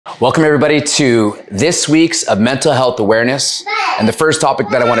Welcome everybody to this week's of mental health awareness. And the first topic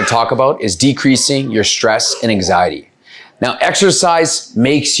that I want to talk about is decreasing your stress and anxiety. Now, exercise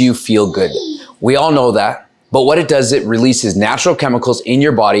makes you feel good. We all know that, but what it does, it releases natural chemicals in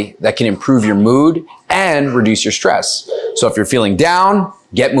your body that can improve your mood and reduce your stress. So if you're feeling down,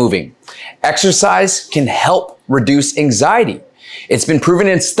 get moving. Exercise can help reduce anxiety. It's been proven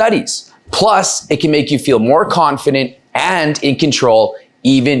in studies. Plus, it can make you feel more confident and in control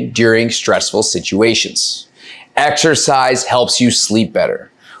even during stressful situations. Exercise helps you sleep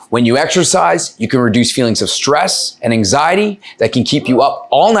better. When you exercise, you can reduce feelings of stress and anxiety that can keep you up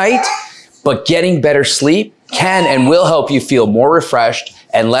all night, but getting better sleep can and will help you feel more refreshed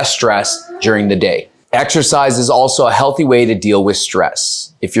and less stressed during the day. Exercise is also a healthy way to deal with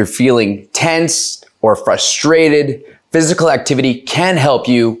stress. If you're feeling tense or frustrated, physical activity can help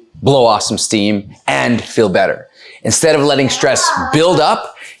you blow off some steam and feel better. Instead of letting stress build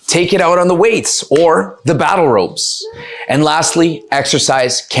up, take it out on the weights or the battle ropes. And lastly,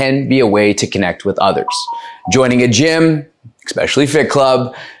 exercise can be a way to connect with others. Joining a gym, especially Fit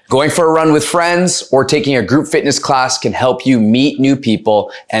Club, going for a run with friends, or taking a group fitness class can help you meet new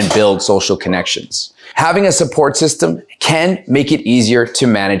people and build social connections. Having a support system can make it easier to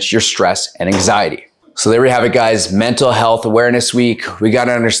manage your stress and anxiety. So there we have it, guys. Mental Health Awareness Week. We got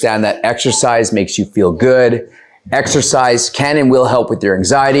to understand that exercise makes you feel good. Exercise can and will help with your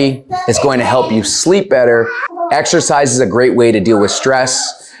anxiety. It's going to help you sleep better. Exercise is a great way to deal with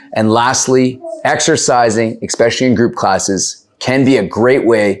stress. And lastly, exercising, especially in group classes, can be a great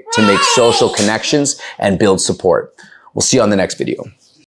way to make social connections and build support. We'll see you on the next video.